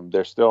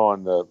 They're still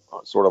on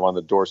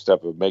the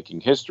doorstep of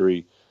making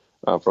history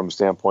from the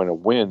standpoint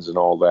of wins and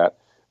all that.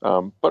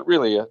 But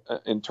really,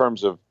 in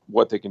terms of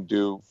what they can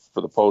do for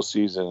the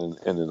postseason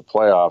and in the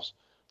playoffs,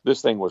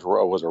 this thing was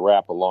a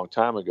wrap a long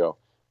time ago.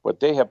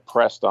 But they have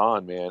pressed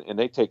on, man, and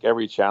they take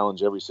every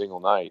challenge every single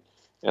night.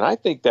 And I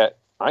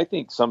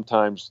think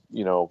sometimes,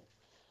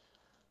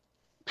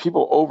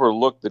 people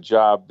overlook the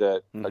job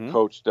that a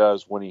coach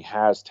does when he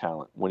has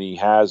talent, when he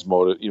has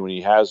motive, when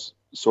he has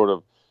sort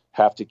of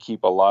have to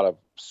keep a lot of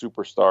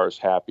superstars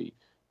happy.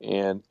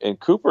 And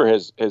Cooper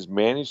has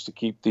managed to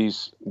keep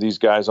these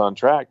guys on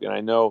track. And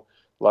I know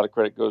a lot of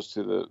credit goes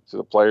to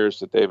the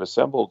players that they've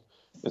assembled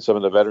and some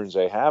of the veterans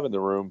they have in the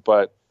room,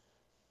 but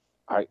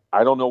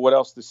I don't know what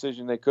else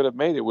decision they could have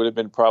made. It would have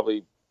been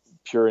probably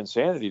pure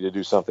insanity to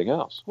do something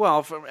else.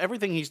 Well, from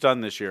everything he's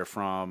done this year,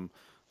 from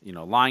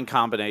line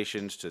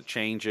combinations to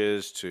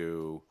changes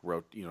to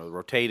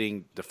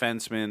rotating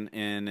defensemen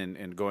in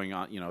and going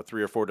on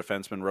 3 or 4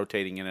 defensemen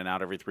rotating in and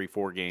out every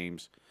 3-4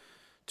 games,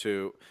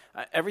 to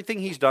everything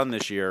he's done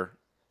this year,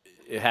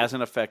 it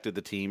hasn't affected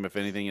the team. If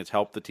anything, it's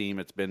helped the team.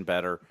 It's been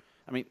better.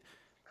 I mean,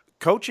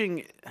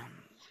 coaching.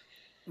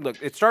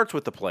 Look, it starts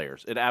with the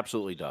players. It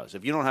absolutely does.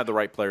 If you don't have the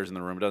right players in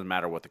the room, it doesn't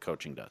matter what the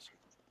coaching does.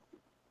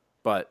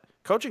 But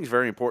coaching is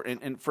very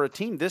important. And for a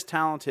team this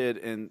talented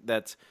and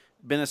that's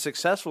been as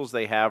successful as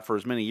they have for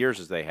as many years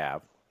as they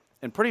have,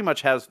 and pretty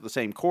much has the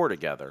same core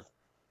together,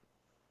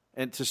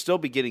 and to still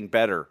be getting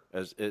better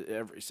as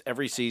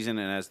every season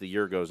and as the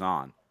year goes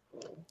on,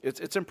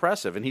 it's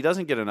impressive. And he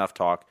doesn't get enough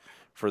talk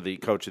for the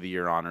Coach of the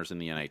Year honors in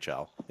the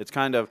NHL. It's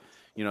kind of,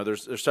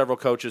 there's several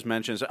coaches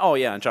mentioned, oh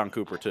yeah, and John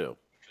Cooper too.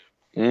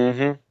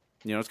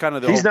 Mm-hmm. It's kind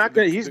of he's not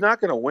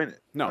going to win it.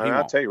 No,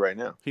 I'll tell you right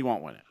now, he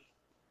won't win it.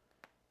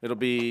 It'll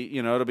be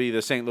it'll be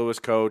the St. Louis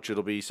coach.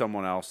 It'll be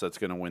someone else that's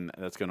going to win.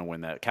 That's going to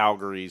win that.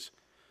 Calgary's.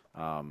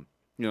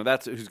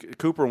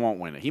 Cooper won't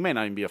win it. He may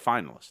not even be a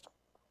finalist,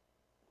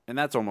 and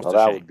that's almost a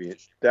shame.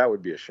 That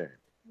would be a shame.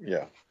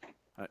 Yeah.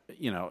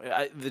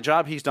 The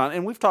job he's done,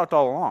 and we've talked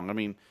all along. I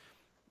mean,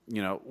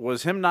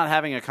 was him not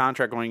having a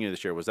contract going into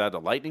this year? Was that a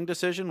Lightning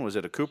decision? Was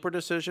it a Cooper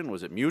decision?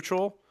 Was it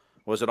mutual?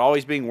 Was it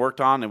always being worked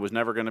on and was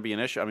never going to be an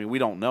issue? I mean, we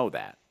don't know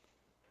that.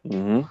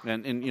 Mm-hmm.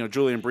 And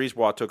Julian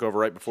Brisebois took over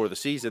right before the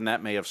season.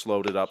 That may have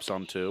slowed it up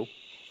some too.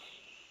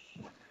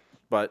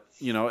 But,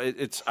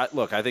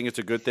 look, I think it's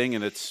a good thing,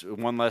 and it's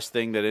one less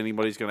thing that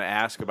anybody's going to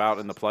ask about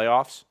in the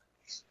playoffs.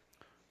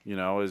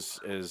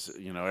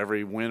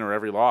 Every win or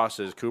every loss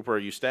is, Cooper, are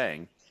you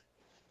staying?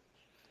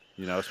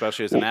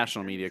 Especially as the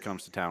national media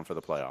comes to town for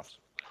the playoffs.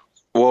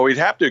 Well, we'd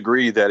have to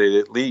agree that it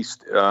at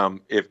least,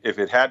 if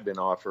it had been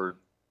offered,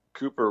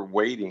 Cooper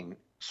waiting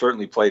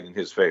certainly played in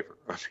his favor.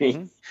 I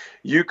mean,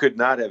 you could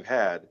not have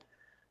had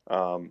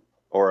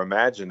or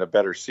imagine a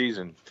better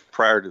season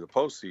prior to the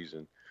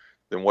postseason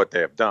than what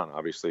they have done.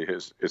 Obviously,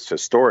 it's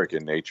historic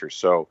in nature.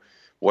 So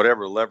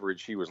whatever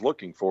leverage he was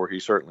looking for, he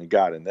certainly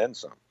got, and then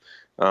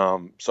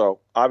some. So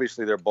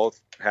obviously they're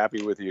both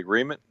happy with the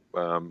agreement,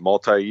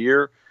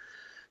 multi-year,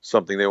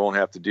 something they won't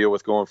have to deal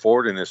with going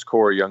forward. And this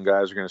core of young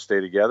guys are going to stay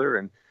together,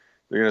 and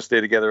they're going to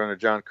stay together under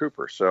John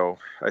Cooper. So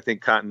I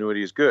think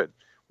continuity is good.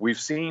 We've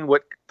seen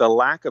what the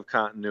lack of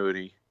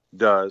continuity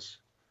does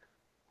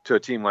to a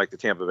team like the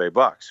Tampa Bay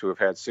Bucks, who have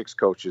had 6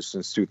 coaches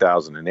since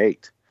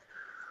 2008.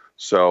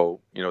 So,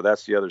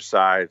 that's the other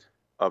side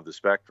of the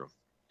spectrum.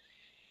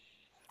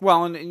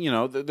 Well, and,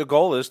 the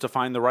goal is to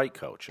find the right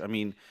coach. I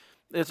mean,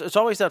 it's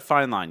always that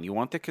fine line. You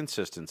want the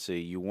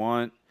consistency. You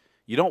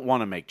don't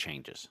want to make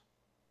changes.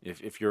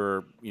 If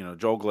you're,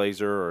 Joel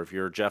Glazer, or if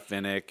you're Jeff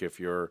Vinnick, if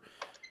you're,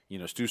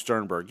 Stu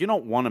Sternberg, you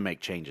don't want to make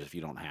changes if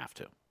you don't have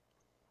to.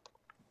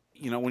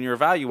 When you're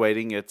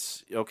evaluating,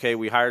 it's, okay,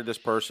 we hired this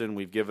person.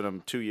 We've given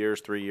them 2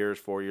 years, 3 years,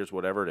 4 years,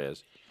 whatever it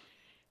is.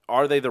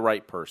 Are they the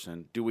right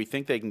person? Do we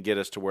think they can get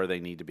us to where they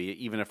need to be,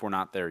 even if we're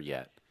not there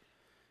yet?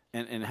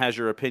 And has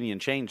your opinion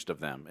changed of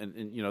them?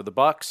 And the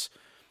Bucks,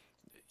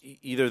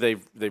 either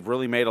they've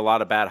really made a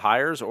lot of bad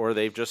hires, or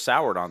they've just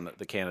soured on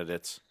the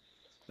candidates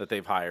that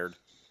they've hired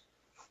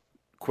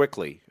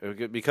quickly,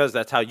 because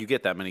that's how you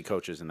get that many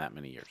coaches in that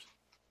many years.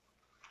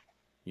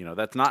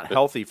 That's not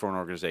healthy for an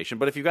organization.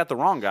 But if you've got the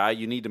wrong guy,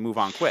 you need to move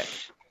on quick.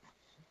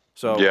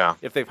 So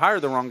if they've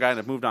hired the wrong guy and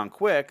have moved on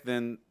quick,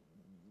 then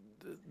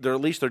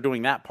at least they're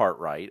doing that part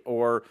right.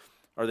 Or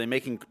are they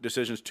making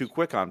decisions too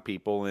quick on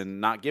people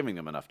and not giving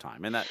them enough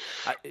time? And that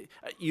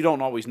you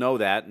don't always know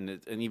that,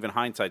 and even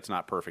hindsight's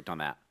not perfect on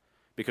that,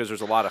 because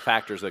there's a lot of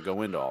factors that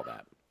go into all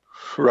that.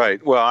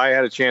 Right. Well, I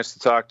had a chance to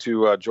talk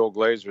to Joel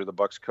Glazer, the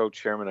Bucks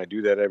co-chairman. I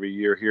do that every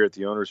year here at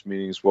the owners'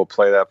 meetings. We'll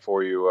play that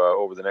for you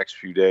over the next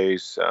few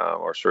days,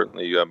 or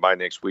certainly by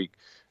next week.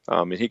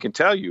 And he can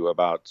tell you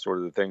about sort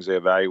of the things they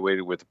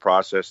evaluated with the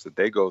process that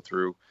they go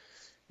through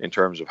in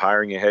terms of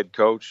hiring a head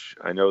coach.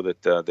 I know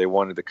that they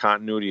wanted the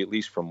continuity at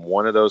least from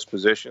one of those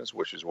positions,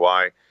 which is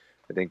why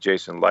I think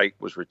Jason Licht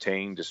was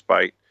retained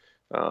despite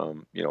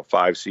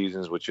 5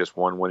 seasons with just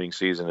one winning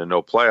season and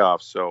no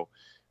playoffs. So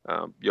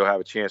you'll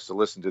have a chance to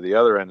listen to the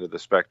other end of the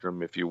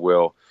spectrum, if you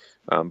will.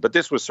 But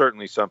this was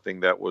certainly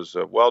something that was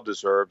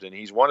well-deserved, and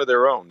he's one of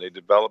their own. They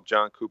developed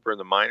John Cooper in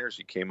the minors.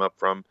 He came up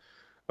from,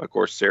 of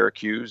course,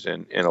 Syracuse,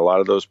 and a lot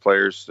of those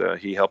players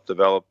he helped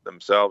develop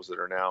themselves that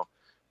are now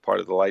part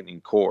of the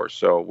Lightning core.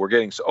 So we're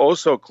getting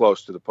so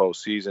close to the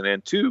postseason.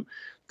 And two,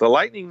 the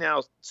Lightning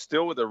now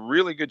still with a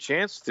really good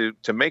chance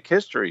to make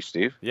history,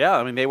 Steve. Yeah,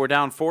 I mean, they were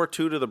down 4-2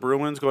 to the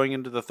Bruins going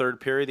into the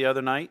third period the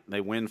other night. They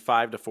win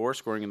 5-4,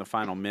 scoring in the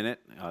final minute.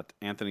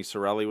 Anthony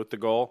Cirelli with the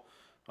goal.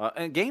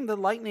 And again, the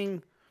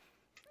Lightning,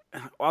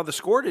 while the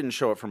score didn't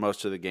show it for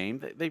most of the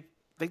game,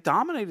 they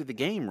dominated the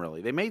game,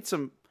 really. They made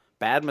some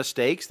bad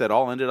mistakes that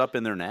all ended up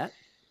in their net,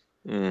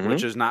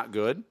 which is not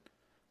good.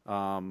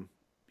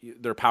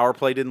 Their power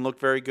play didn't look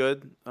very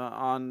good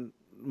on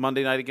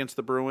Monday night against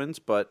the Bruins,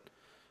 but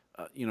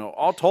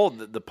all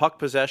told, the puck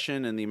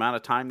possession and the amount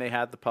of time they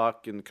had the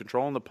puck and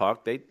controlling the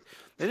puck, they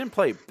didn't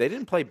play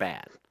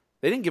bad.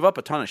 They didn't give up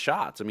a ton of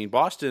shots. I mean,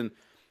 Boston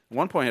at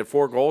one point had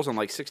 4 goals on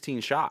like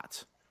 16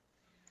 shots.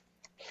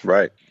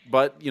 Right.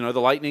 But,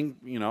 the Lightning,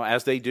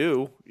 as they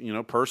do,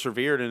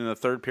 persevered, and in the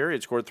third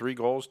period scored 3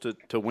 goals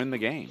to win the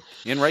game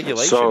in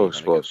regulation. So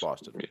explosive.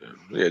 Boston.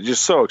 Yeah,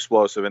 just so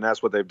explosive, and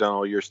that's what they've done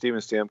all year. Steven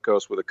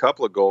Stamkos with a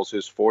couple of goals,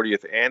 his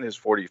 40th and his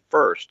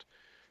 41st.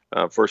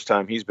 First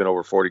time he's been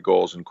over 40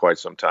 goals in quite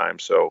some time.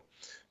 So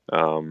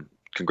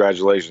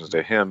congratulations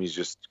to him. He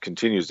just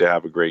continues to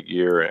have a great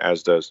year,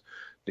 as does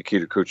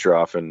Nikita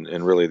Kucherov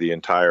and really the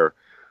entire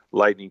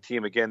Lightning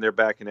team. Again, they're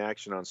back in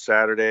action on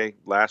Saturday.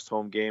 Last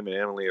home game at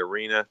Amalie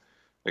Arena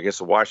against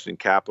the Washington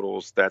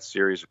Capitals. That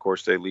series, of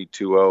course, they lead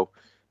 2-0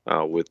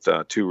 with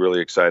 2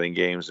 really exciting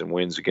games and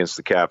wins against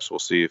the Caps. We'll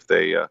see if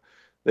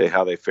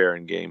how they fare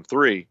in Game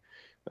 3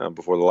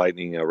 before the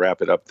Lightning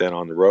wrap it up then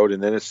on the road.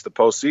 And then it's the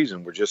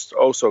postseason. We're just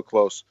so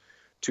close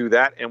to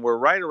that. And we're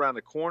right around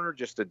the corner,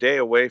 just a day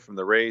away from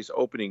the Rays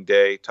opening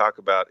day. Talk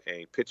about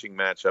a pitching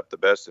matchup, the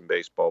best in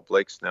baseball.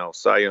 Blake Snell,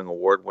 Cy Young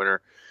Award winner,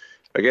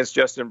 against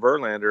Justin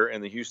Verlander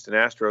and the Houston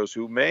Astros,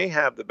 who may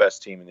have the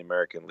best team in the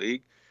American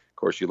League. Of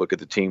course, you look at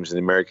the teams in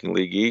the American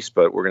League East,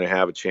 but we're going to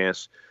have a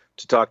chance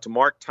to talk to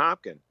Mark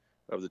Topkin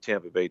of the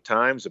Tampa Bay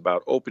Times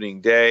about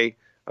opening day,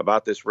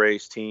 about this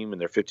Rays team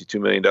and their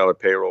 $52 million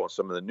payroll and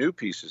some of the new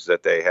pieces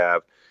that they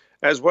have,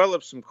 as well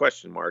as some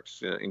question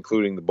marks,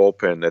 including the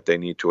bullpen that they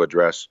need to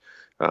address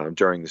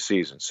during the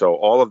season. So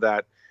all of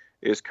that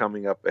is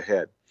coming up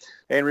ahead.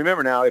 And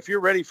remember now, if you're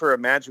ready for a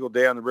magical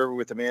day on the river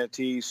with the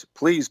Manatees,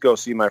 please go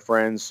see my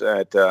friends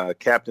at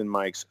Captain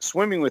Mike's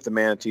Swimming with the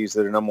Manatees.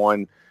 They're the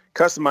 #1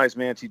 customized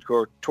manatee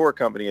tour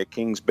company at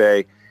Kings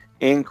Bay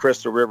in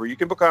Crystal River. You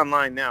can book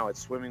online now at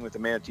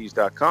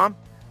swimmingwiththemanatees.com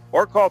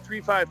or call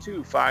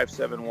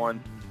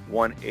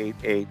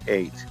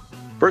 352-571-1888.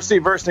 For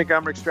Steve Versnick,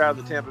 I'm Rick Stroud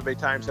of the Tampa Bay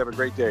Times. Have a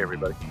great day,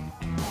 everybody.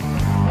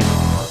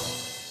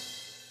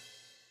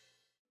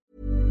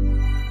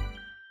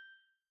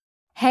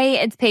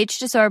 Hey, it's Paige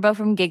DeSorbo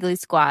from Giggly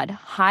Squad.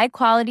 High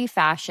quality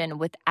fashion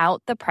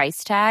without the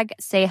price tag.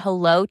 Say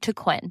hello to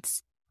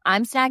Quince.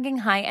 I'm snagging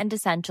high-end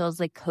essentials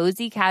like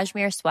cozy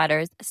cashmere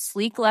sweaters,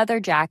 sleek leather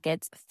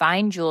jackets,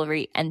 fine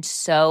jewelry, and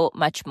so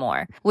much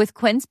more. With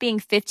Quince being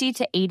 50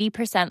 to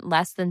 80%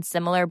 less than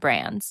similar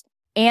brands.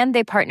 And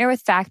they partner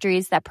with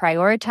factories that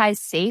prioritize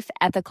safe,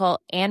 ethical,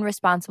 and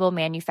responsible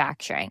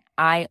manufacturing.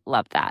 I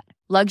love that.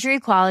 Luxury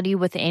quality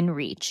within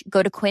reach.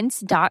 Go to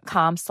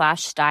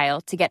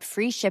quince.com/style to get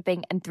free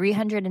shipping and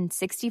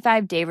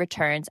 365-day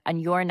returns on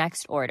your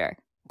next order.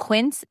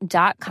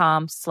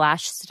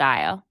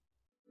 Quince.com/style.